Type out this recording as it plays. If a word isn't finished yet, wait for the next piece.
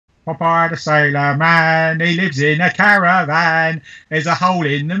Popeye the Sailor Man, he lives in a caravan. There's a hole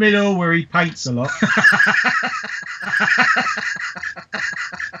in the middle where he paints a lot.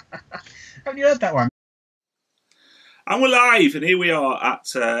 Have you heard that one? And we're live, and here we are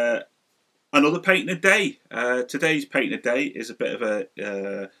at another painting a day. Today's painting a day is a bit of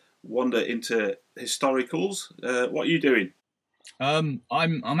a wander into historicals. What are you doing? I'm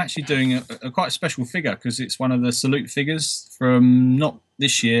actually doing a quite special figure because it's one of the salute figures from not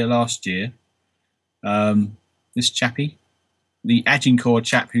this year, last year. This chappie, the Agincourt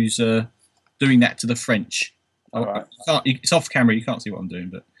chap who's doing that to the French. Right. It's off camera, you can't see what I'm doing,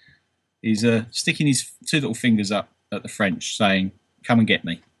 but he's sticking his two little fingers up at the French, saying, "Come and get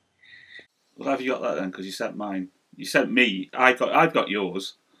me." Well, have you got that then? Because you sent mine. You sent me. I've got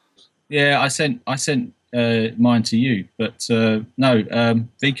yours. Yeah, I sent mine to you, but no,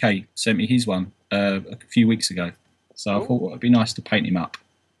 VK sent me his one a few weeks ago. So I thought it'd be nice to paint him up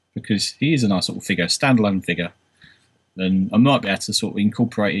because he is a nice little figure, standalone figure, and I might be able to sort of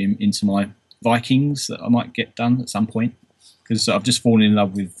incorporate him into my Vikings that I might get done at some point because I've just fallen in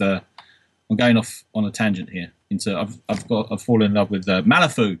love with. I'm going off on a tangent here. I've fallen in love with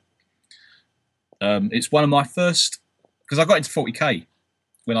Malifaux. It's one of my first because I got into 40k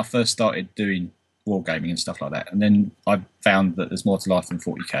when I first started doing wargaming and stuff like that, and then I found that there's more to life than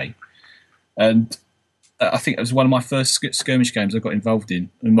 40k, and I think it was one of my first skirmish games I got involved in,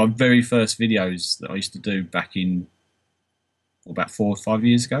 and my very first videos that I used to do back in about 4 or 5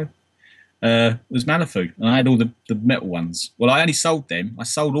 years ago was Malifaux, and I had all the metal ones. Well, I only sold them. I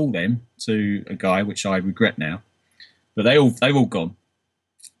sold all them to a guy, which I regret now, but they've all gone.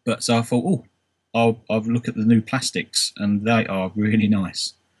 But so I thought, I'll look at the new plastics, and they are really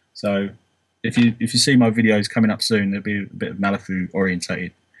nice. So if you see my videos coming up soon, there'll be a bit of Malifaux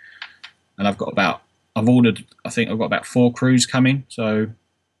orientated, and I've got about 4 crews coming, so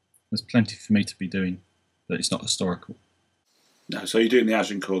there's plenty for me to be doing, but it's not historical. No, so you're doing the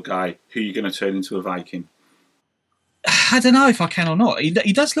Agincourt guy. Who are you going to turn into a Viking? I don't know if I can or not. He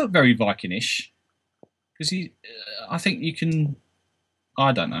does look very Vikingish because I think you can.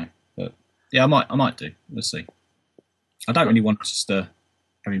 I don't know, but yeah, I might do. We'll see. I don't really want to just have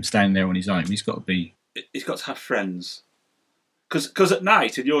him standing there on his own. He's got to be. He's got to have friends. Because at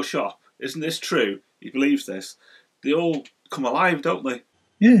night in your shop, isn't this true? He believes this. They all come alive, don't they?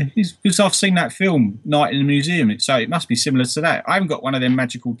 Yeah, because I've seen that film, Night in the Museum, so it must be similar to that. I haven't got one of them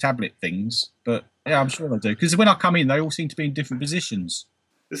magical tablet things, but yeah, I'm sure I do. Because when I come in, they all seem to be in different positions.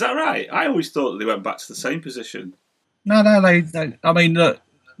 Is that right? I always thought that they went back to the same position. No, they I mean, look,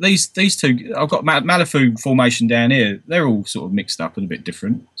 these two, I've got Malifaux formation down here. They're all sort of mixed up and a bit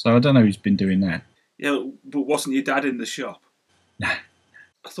different. So I don't know who's been doing that. Yeah, but wasn't your dad in the shop? No.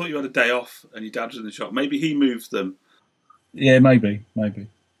 I thought you had a day off and your dad was in the shop. Maybe he moved them. Yeah, maybe.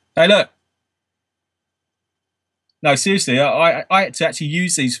 Hey, look. No, seriously, I had to actually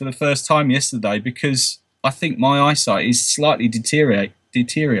use these for the first time yesterday because I think my eyesight is slightly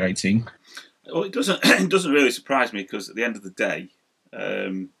deteriorating. Well, it doesn't really surprise me because at the end of the day,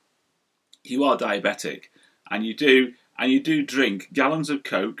 you are diabetic and you do drink gallons of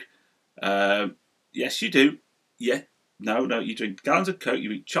Coke. Yes, you do. Yeah, no, you drink gallons of Coke.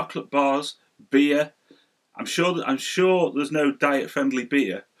 You eat chocolate bars, beer. I'm sure there's no diet-friendly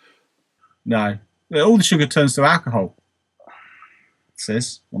beer. No, all the sugar turns to alcohol. It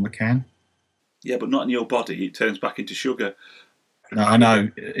says on the can. Yeah, but not in your body. It turns back into sugar. No, I know.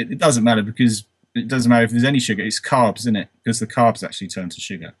 It doesn't matter because it doesn't matter if there's any sugar. It's carbs, isn't it? Because the carbs actually turn to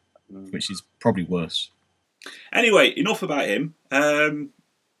sugar, which is probably worse. Anyway, enough about him.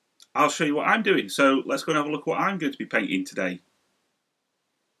 I'll show you what I'm doing. So let's go and have a look at what I'm going to be painting today.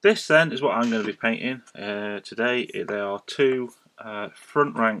 This then is what I'm going to be painting today. There are 2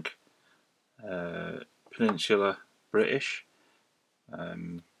 front rank Peninsular British.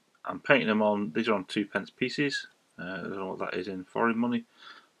 I'm painting them on. These are on 2p pieces. I don't know what that is in foreign money,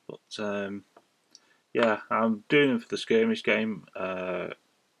 but yeah, I'm doing them for the skirmish game.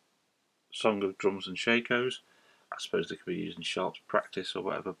 Song of Drums and Shakos. I suppose they could be used in sharps practice or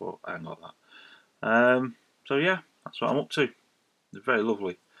whatever, but I haven't got that. So yeah, that's what I'm up to. They're very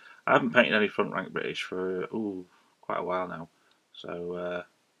lovely. I haven't painted any front rank British for quite a while now, so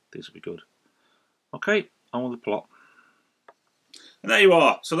these will be good. Okay, on with the plot. And there you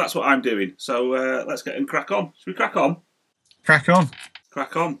are. So that's what I'm doing. So let's get and crack on. Should we crack on? Crack on.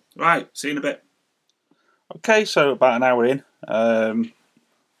 Crack on. Right, see you in a bit. Okay, so about an hour in.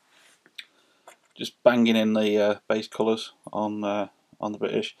 Just banging in the base colours on the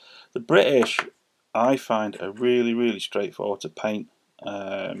British. The British, I find, are really, really straightforward to paint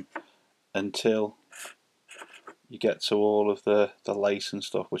until you get to all of the lace and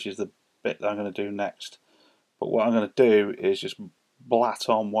stuff, which is the bit that I'm going to do next. But what I'm going to do is just blat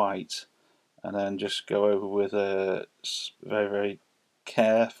on white and then just go over with a very, very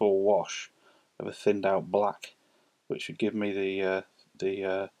careful wash of a thinned out black, which should give me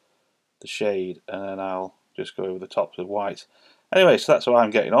the shade, and then I'll just go over the tops with white. Anyway, so that's what I'm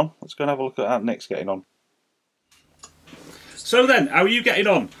getting on. Let's go and have a look at how Nick's getting on. So then, how are you getting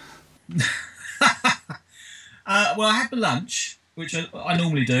on? Well, I had the lunch, which I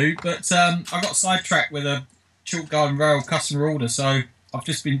normally do, but I got sidetracked with a Chalk Garden Rail customer order, so I've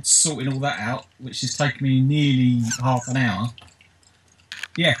just been sorting all that out, which has taken me nearly half an hour.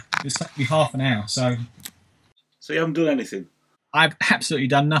 Yeah, it's taken me half an hour, so... So you haven't done anything? I've absolutely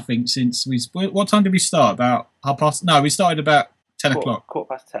done nothing since we... What time did we start? About half past... No, we started about 10 o'clock.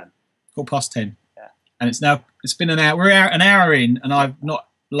 10:15. 10:15. Yeah. And it's been an hour. We're an hour in, and I've not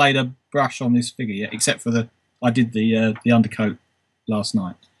laid a brush on this figure yet, except for I did the undercoat last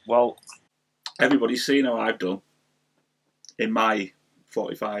night. Well, everybody's seen how I've done in my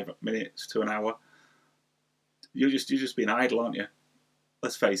 45 minutes to an hour. You're just being idle, aren't you?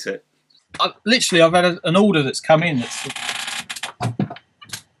 Let's face it. I've had an order that's come in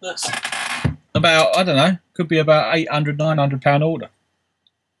that's about, I don't know, could be about £800, £900 order.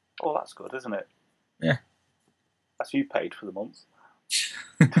 Oh, that's good, isn't it? Yeah. That's you paid for the month.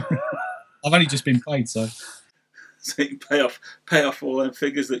 I've only just been paid, so. So you can pay off all them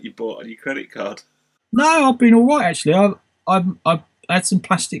figures that you bought on your credit card. No, I've been all right actually. I've had some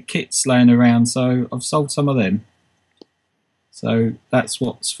plastic kits laying around, so I've sold some of them. So that's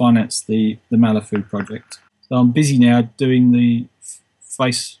what's financed the Malafu project. So I'm busy now doing the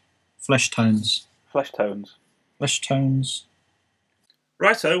flesh tones. Flesh tones. Flesh tones.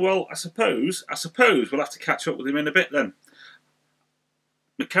 Righto. Well, I suppose we'll have to catch up with him in a bit then.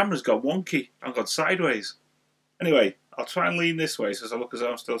 My camera's gone wonky. I've gone sideways. Anyway, I'll try and lean this way so I look as though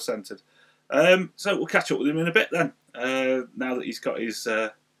I'm still centred. So we'll catch up with him in a bit then. Now that he's got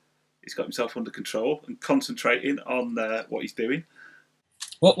himself under control and concentrating on what he's doing.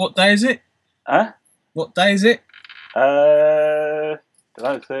 What day is it? Huh? What day is it? Don't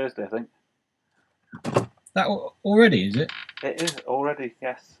know, Thursday, I think. That already, is it? It is already,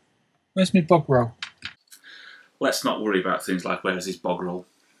 yes. Where's my bog roll? Let's not worry about things like where's his bog roll.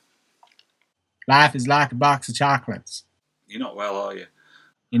 Life is like a box of chocolates. You're not well, are you?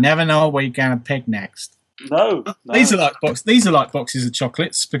 You never know where you're going to pick next. No. These are like boxes of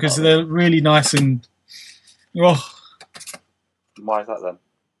chocolates because they're really nice and. Oh, why is that then?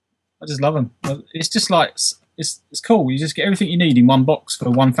 I just love them. It's just like it's cool. You just get everything you need in one box for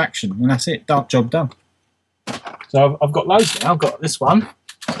one faction, and that's it. Job done. So I've got loads now. I've got this one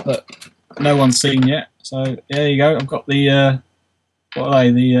that no one's seen yet. So there you go. I've got the what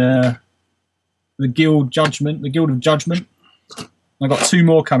are they? The Guild Judgment, the Guild of Judgment. I've got two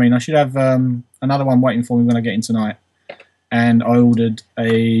more coming. I should have another one waiting for me when I get in tonight. And I ordered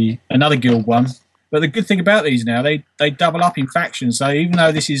another guild one. But the good thing about these now, they double up in factions. So even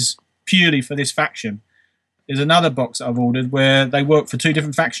though this is purely for this faction, there's another box that I've ordered where they work for two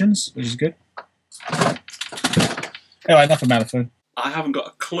different factions, which is good. Anyway, enough of Malafu. I haven't got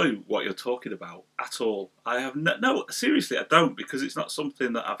a clue what you're talking about at all. I have no, seriously, I don't, because it's not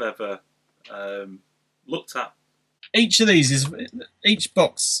something that I've ever looked at. Each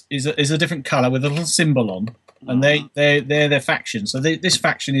box is a different colour with a little symbol on, and they're their faction. So this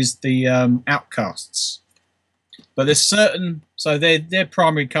faction is the Outcasts, but there's certain, so their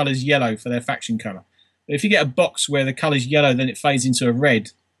primary colour is yellow for their faction colour. But if you get a box where the colour's yellow, then it fades into a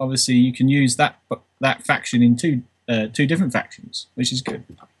red. Obviously, you can use that faction in two different factions, which is good.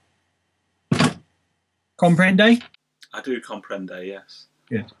 Comprende? I do comprende, yes.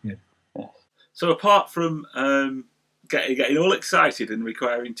 Good. So apart from getting all excited and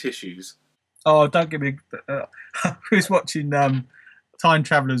requiring tissues. Oh, don't give me. Who's watching Time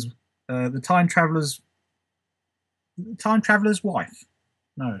Traveller's? The Time Traveller's Wife.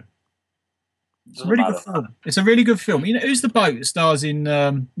 No, it's a really good film. It's a really good film. You know, who's the bloke that stars in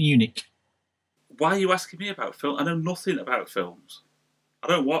Munich? Why are you asking me about film? I know nothing about films. I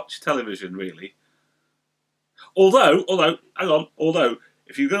don't watch television really. Although, hang on. Although,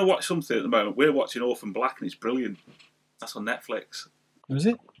 if you're going to watch something at the moment, we're watching Orphan Black and it's brilliant. That's on Netflix. Was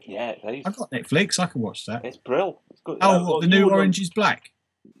it? Yeah, it is. I've got Netflix. I can watch that. It's brilliant. It's good. Oh, what, the new Orange is Black?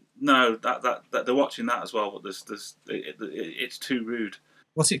 No, that they're watching that as well. But it's too rude.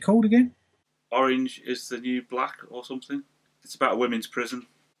 What's it called again? Orange is the New Black or something. It's about a women's prison.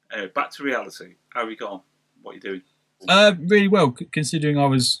 Anyway, back to reality. How have you got on? What are you doing? Really well, considering I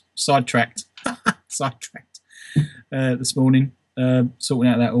was sidetracked this morning,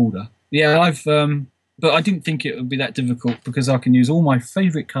 sorting out that order. Yeah, I've But I didn't think it would be that difficult because I can use all my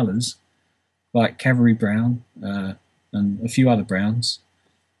favourite colours, like Cavalry Brown and a few other browns.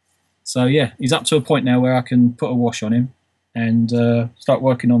 So yeah, he's up to a point now where I can put a wash on him and start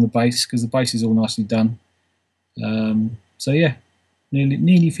working on the base because the base is all nicely done. So yeah,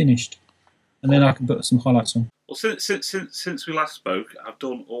 nearly finished, and then I can put some highlights on. Well, since we last spoke, I've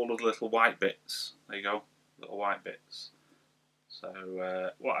done all of the little white bits. There you go, little white bits.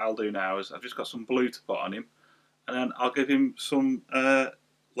 So what I'll do now is I've just got some blue to put on him, and then I'll give him some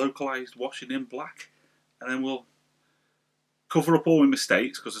localised washing in black, and then we'll cover up all my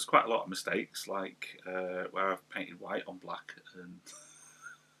mistakes, because there's quite a lot of mistakes, like where I've painted white on black and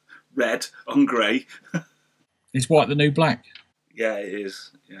red on grey. Is white the new black? Yeah, it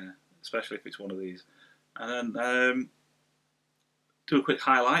is. Yeah, especially if it's one of these. And then do a quick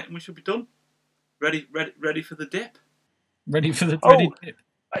highlight, and we should be done. Ready for the dip. Ready for the dreaded dip.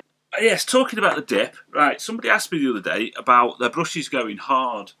 Yes, talking about the dip. Right, somebody asked me the other day about their brushes going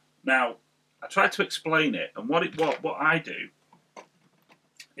hard. Now, I tried to explain it, and what I do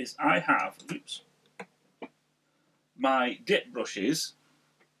is I have my dip brushes.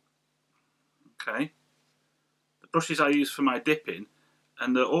 Okay, the brushes I use for my dipping,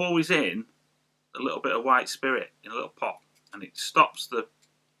 and they're always in a little bit of white spirit in a little pot, and it stops the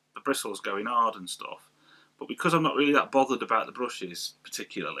bristles going hard and stuff. But because I'm not really that bothered about the brushes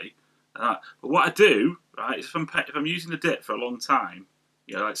particularly, but what I do, right, is if I'm using the dip for a long time,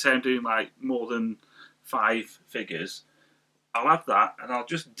 you know, like say I'm doing like more than 5 figures, I'll have that, and I'll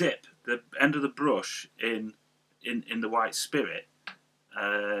just dip the end of the brush in the white spirit,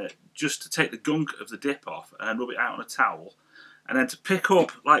 just to take the gunk of the dip off, and then rub it out on a towel, and then to pick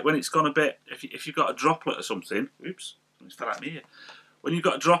up, like when it's gone a bit, if you've got a droplet or something, oops, something's fell at me here. When you've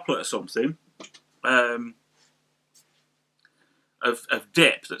got a droplet or something, of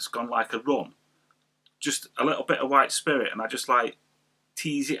dip that's gone like a run, just a little bit of white spirit, and I just like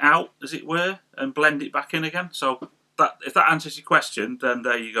tease it out, as it were, and blend it back in again. So that, if that answers your question, then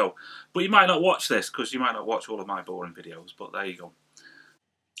there you go. But you might not watch this, because you might not watch all of my boring videos, but there you go.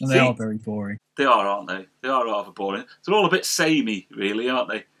 And they are very boring. They are, aren't they? They are rather boring. They're all a bit samey, really, aren't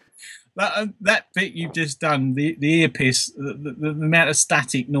they? That bit you've just done, the earpiece, the amount of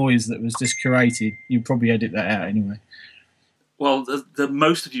static noise that was just created, you'd probably edit that out anyway. Well, the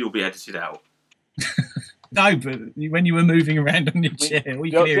most of you will be edited out. No, but when you were moving around on your chair, all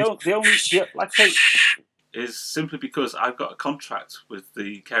you can hear is... Like I say, is simply because I've got a contract with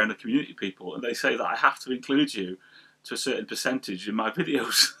the Care and the Community people, and they say that I have to include you to a certain percentage in my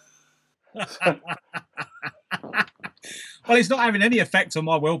videos. Well, it's not having any effect on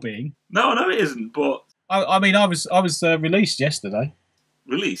my well-being. No, it isn't. But I mean, I was released yesterday.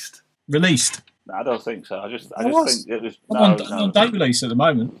 Released? Released. No, I don't think so. I just think it was. I'm on day release at the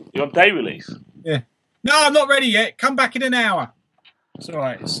moment. You're on day release? Yeah. No, I'm not ready yet. Come back in an hour. It's all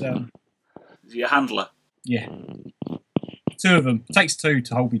right. It's Is it your handler? Yeah. 2 of them. It takes 2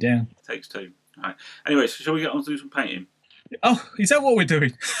 to hold me down. It takes 2. All right. Anyway, so shall we get on to do some painting? Oh, is that what we're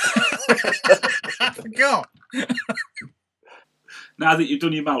doing? I forgot. Now that you've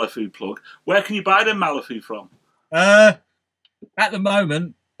done your Malifaux plug, where can you buy them Malifaux from? At the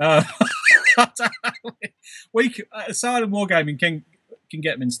moment, Asylum Wargaming can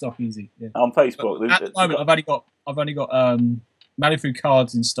get them in stock easy. Yeah. On Facebook. At the moment, I've only got Malifaux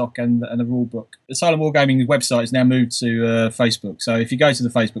cards in stock and a rule book. Asylum Wargaming's website is now moved to Facebook, so if you go to the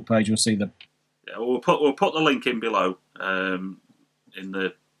Facebook page, you'll see them. Yeah, we'll put the link in below in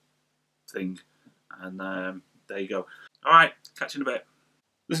the thing, and there you go. All right, catch you in a bit.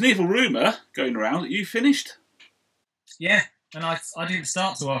 There's an evil rumour going around that you finished. Yeah, and I didn't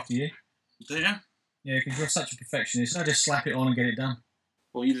start till after you. Did you? Yeah, because you're such a perfectionist. I just slap it on and get it done.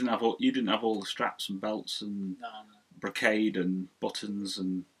 Well, you didn't have all the straps and belts and brocade and buttons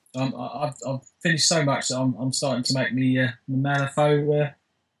and. I've finished so much that I'm starting to make me Malifaux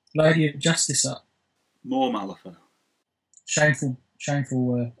Lady of Justice up. More Malifaux. Shameful.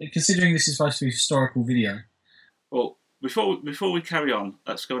 Considering this is supposed to be a historical video. Well, before we carry on,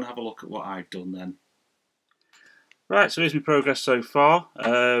 let's go and have a look at what I've done then. Right, so here's my progress so far.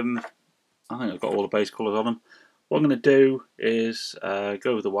 I think I've got all the base colours on them. What I'm going to do is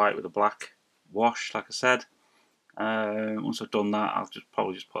go with the white with the black wash, like I said. Once I've done that, I'll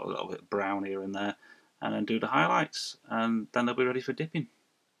probably just put a little bit of brown here and there, and then do the highlights, and then they'll be ready for dipping.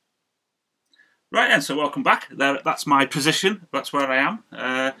 Right then, so welcome back. That's my position. That's where I am.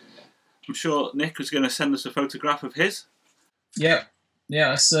 I'm sure Nick was going to send us a photograph of his. Yeah.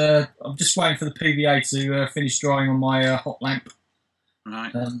 I'm just waiting for the PVA to finish drying on my hot lamp.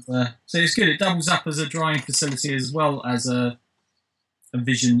 Right. So it's good. It doubles up as a drying facility as well as a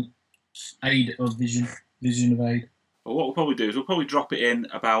vision Aid of vision of aid. But what we'll probably do is we'll probably drop it in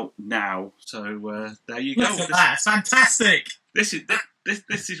about now. So there you go. Look at that. It's fantastic. This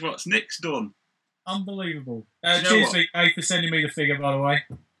is what Nick's done. Unbelievable. Cheers, VK, for sending me the figure, by the way.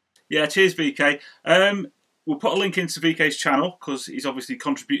 Yeah, cheers, VK. We'll put a link into VK's channel because he's obviously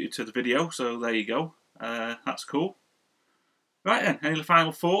contributed to the video. So there you go. That's cool. Right then, any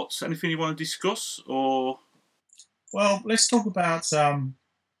final thoughts? Anything you want to discuss? Or well, let's talk about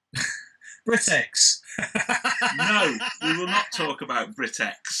Britex. No, we will not talk about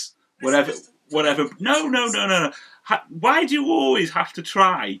Britex. Whatever. No. Why do you always have to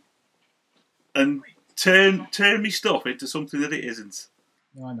try and turn me stuff into something that it isn't?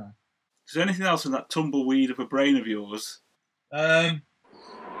 No, I know. Is there anything else in that tumbleweed of a brain of yours? The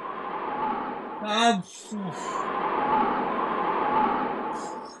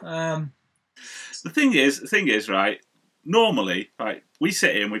thing is, right? Normally, right, we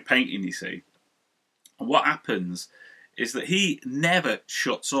sit here and we painting, you see, and what happens is that he never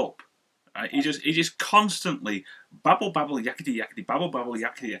shuts up. Right? He just constantly babble yakety yakety babble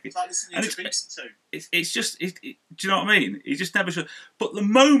yakety yakety. It's like listening to Beast 2. It's just do you know what I mean? He just never shuts. But the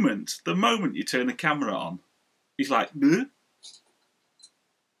moment you turn the camera on, he's like, bleh.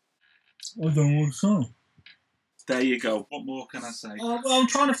 I don't want to say. There you go. What more can I say? Well, I'm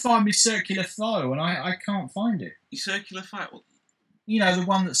trying to find my circular file and I can't find it. Your circular file? You know, the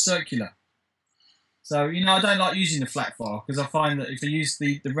one that's circular. So, you know, I don't like using the flat file because I find that if I use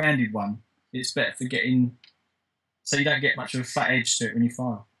the rounded one, it's better for getting... So you don't get much of a flat edge to it when you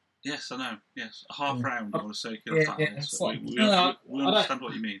file. Yes, I know. Yes, a half round or a circular yeah, file. yeah, So we I understand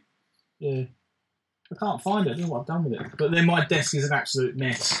what you mean. Yeah. I can't find it. I don't know what I've done with it. But then my desk is an absolute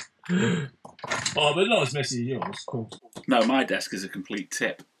mess. Oh, but not as messy as yours, of course. No, my desk is a complete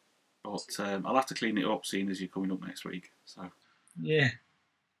tip. But I'll have to clean it up seeing as you're coming up next week. So yeah.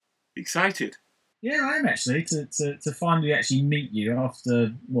 Excited? Yeah, I am actually to finally actually meet you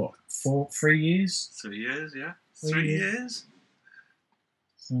after what 3 years? 3 years, yeah. 3 years.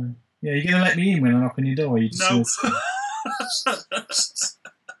 So yeah, you're gonna let me in when I knock on your door. You just No.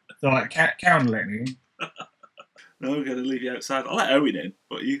 So like Karen will let me in. No, I'm going to leave you outside. I'll let Owen in,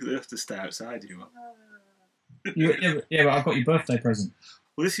 but you have to stay outside. You are. Yeah, but I've got your birthday present.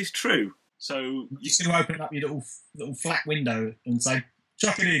 Well, this is true. So You're just going to open up your little flat window and say,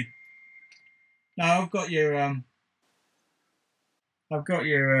 "Chuck it in." No, I've got your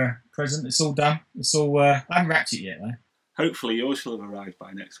present. It's all done. It's all. I haven't wrapped it yet, though. Hopefully, yours will have arrived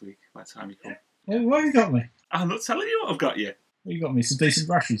by next week. By the time you come. Yeah, what have you got me? I'm not telling you what I've got you. What you got me? Some decent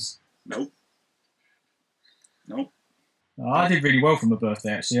brushes. Nope. Oh, I did really well for my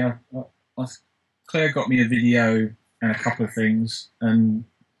birthday, actually. Claire got me a video and a couple of things, and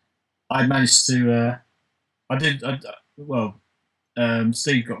I managed to.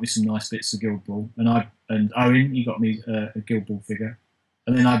 Steve got me some nice bits of Guild Ball, and Owen, he got me a Guild Ball figure,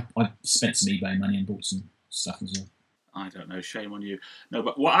 and then I spent some eBay money and bought some stuff as well. I don't know. Shame on you. No,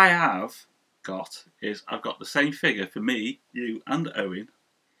 but what I have got is I've got the same figure for me, you, and Owen.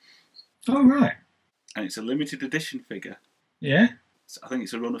 Oh right. And it's a limited edition figure. Yeah. I think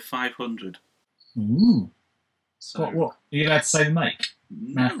it's a run of 500. Ooh. So, What? Are you allowed to say the make?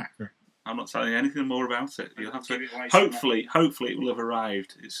 No, Manufacturer. I'm not telling you anything more about it. You'll have to. Hopefully, it will have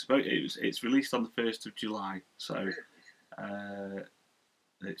arrived. It's released on the 1st of July, so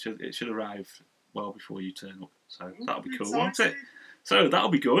it should arrive well before you turn up. So that'll be cool, won't it? So that'll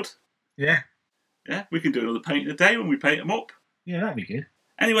be good. Yeah. Yeah, we can do another paint a day when we paint them up. Yeah, that'd be good.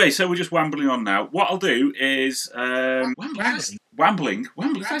 Anyway, so we're just wambling on now. What I'll do is wambling.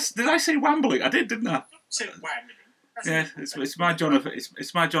 Did I say wambling? I did, didn't I? Yeah, it's my Jonathan.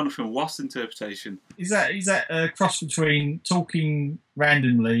 It's my Jonathan Wass interpretation. Is that a cross between talking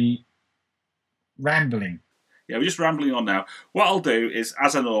randomly, rambling? Yeah, we're just rambling on now. What I'll do is,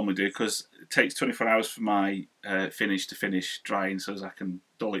 as I normally do, because it takes 24 hours for my finish to finish drying, so as I can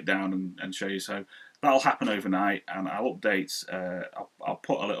dull it down and show you. So that'll happen overnight, and I'll update. I'll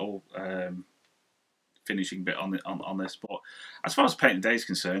put a little finishing bit on this. But as far as painting day is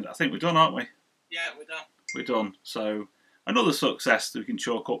concerned, I think we're done, aren't we? Yeah, we're done. We're done. So another success that we can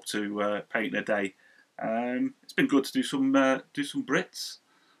chalk up to painting a day. It's been good to do some Brits.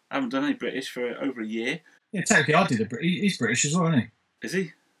 I haven't done any British for over a year. Yeah, technically I did he's British as well, isn't he? Is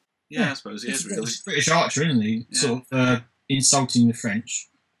he? Yeah, I suppose he is, really. He's a British archer, isn't he? Yeah. Sort of insulting the French.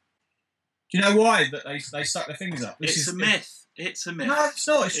 Do you know why that they stuck their fingers up? It's a myth. It's a myth. No, it's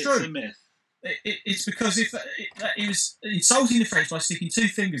not. It's true. It's a myth. It's because if he was insulting the French by sticking two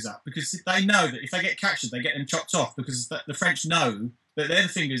fingers up, because they know that if they get captured, they get them chopped off, because the French know that they're the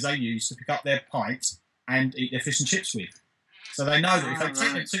fingers they use to pick up their pint and eat their fish and chips with. So they know that if they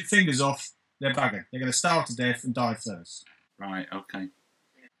take their 2 fingers off, they're buggered. They're going to starve to death and die first. Right, okay.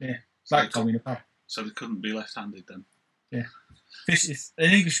 Yeah. Like told me in the pub. So they couldn't be left-handed then? Yeah. If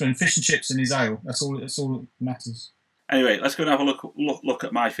an Englishman, fish and chips in his ale. That's all that matters. Anyway, let's go and have a look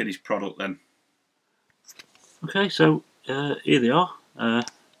at my finished product then. Okay, so here they are,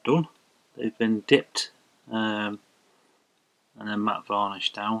 done. They've been dipped and then matte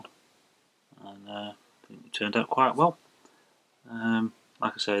varnished down, and I think it turned out quite well.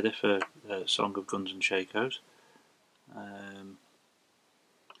 Like I say, they're for Song of Guns and Shakos.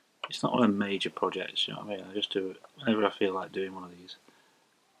 It's not one of major projects, you know what I mean? I just do it whenever I feel like doing one of these,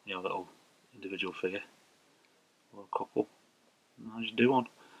 you know, little individual figure or a couple, and I just do one.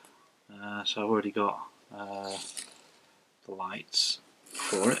 So I've already got the lights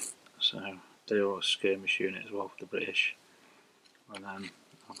for it, so they're a skirmish unit as well for the British, and then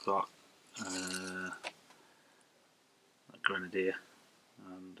I've got a grenadier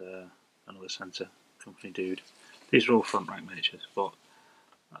and another centre company dude. These are all front rank miniatures, but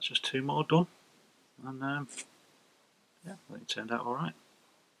that's just 2 more done, and yeah, I think it turned out alright.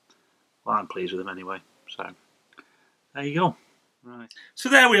 Well, I'm pleased with them anyway, so there you go. Right. So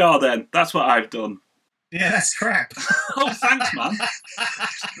there we are then. That's what I've done. Yeah, that's crap. Oh, thanks, man.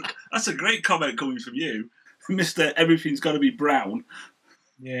 That's a great comment coming from you, Mr. Everything's Got to Be Brown.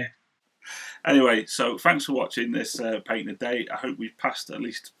 Yeah. Anyway, so thanks for watching this painting a day. I hope we've passed at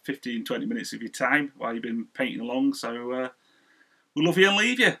least 15-20 minutes of your time while you've been painting along. So we'll love you and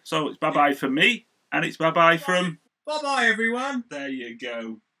leave you. So it's bye-bye from me, and it's bye-bye from... Bye-bye, everyone. There you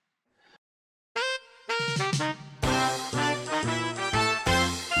go.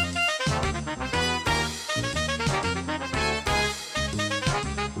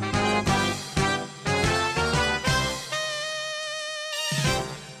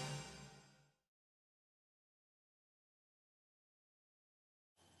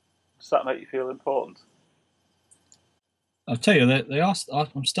 Does that make you feel important? I'll tell you that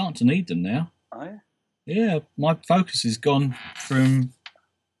I'm starting to need them now. Oh yeah? Yeah, my focus has gone from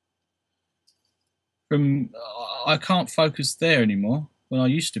I can't focus there anymore when I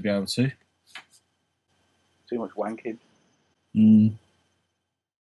used to be able to. Too much wanking.